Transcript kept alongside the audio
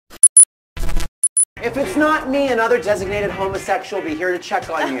If it's not me, another designated homosexual will be here to check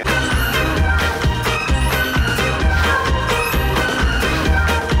on you.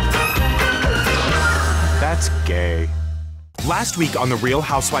 That's gay. Last week on The Real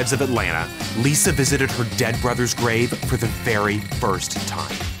Housewives of Atlanta, Lisa visited her dead brother's grave for the very first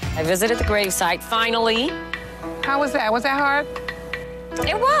time. I visited the gravesite, finally. How was that? Was that hard?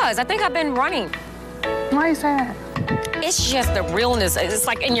 It was. I think I've been running. Why you say that? It's just the realness. It's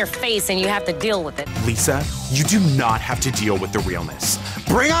like in your face and you have to deal with it. Lisa, you do not have to deal with the realness.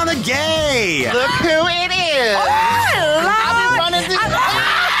 Bring on the gay! Look who it is! Oh, I've been running this.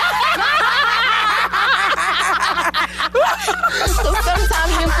 So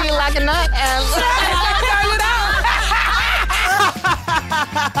sometimes you feel like a nut and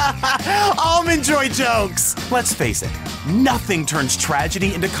Almond Joy jokes! Let's face it, nothing turns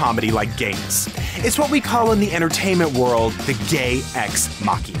tragedy into comedy like gayness. It's what we call in the entertainment world the gay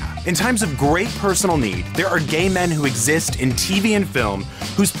ex-machina. In times of great personal need, there are gay men who exist in TV and film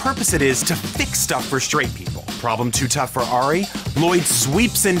whose purpose it is to fix stuff for straight people. Problem too tough for Ari? Lloyd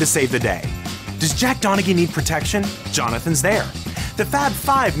sweeps in to save the day. Does Jack Donaghy need protection? Jonathan's there. The Fab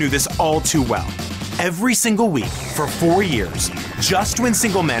Five knew this all too well. Every single week for 4 years, just when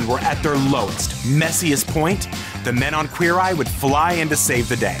single men were at their lowest, messiest point, the men on Queer Eye would fly in to save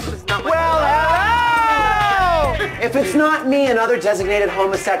the day. Well, hello! If it's not me, another designated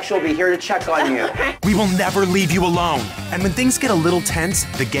homosexual will be here to check on you. We will never leave you alone. And when things get a little tense,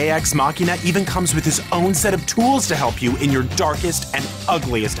 the gay ex-machina even comes with his own set of tools to help you in your darkest and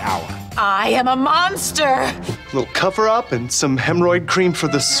ugliest hour. I am a monster. A little cover-up and some hemorrhoid cream for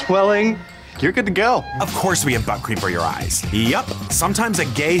the swelling. You're good to go. Of course we have butt cream for your eyes. Yup, sometimes a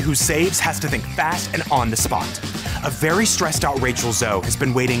gay who saves has to think fast and on the spot. A very stressed out Rachel Zoe has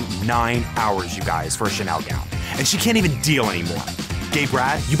been waiting 9 hours, you guys, for a Chanel gown. And she can't even deal anymore. Gay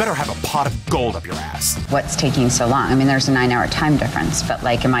Brad, you better have a pot of gold up your ass. What's taking so long? I mean, there's a 9-hour time difference, but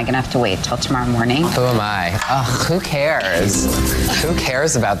like, am I gonna have to wait till tomorrow morning? Who am I? Ugh, who cares? Who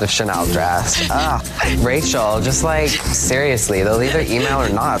cares about the Chanel dress? Ugh, Rachel, just like, seriously, they'll either email or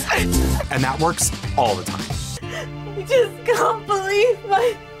not. And that works all the time. I just can't believe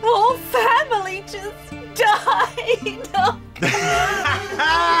my whole family just died.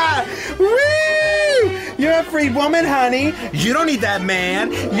 Woo! You're a free woman, honey. You don't need that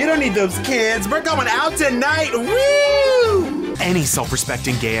man. You don't need those kids. We're going out tonight. Woo! Any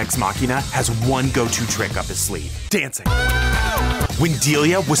self-respecting gay ex-machina has one go-to trick up his sleeve: dancing. When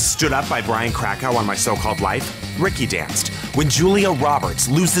Delia was stood up by Brian Krakow on My So-Called Life, Ricky danced. When Julia Roberts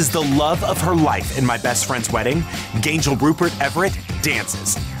loses the love of her life in My Best Friend's Wedding, Gayngel Rupert Everett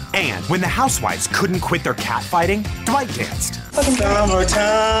dances. And when the housewives couldn't quit their catfighting, Dwight danced. Summertime.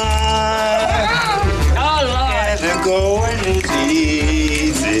 Oh, Lord. And the going is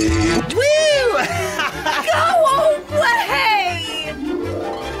easy. Woo! Go away!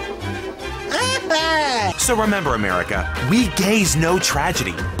 So remember, America, we gays know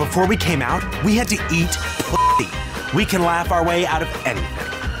tragedy. Before we came out, we had to eat pussy. We can laugh our way out of anything.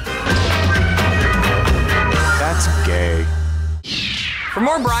 That's gay. For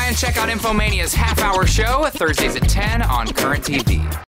more Bryan, check out Infomania's half-hour show, Thursdays at 10 on Current TV.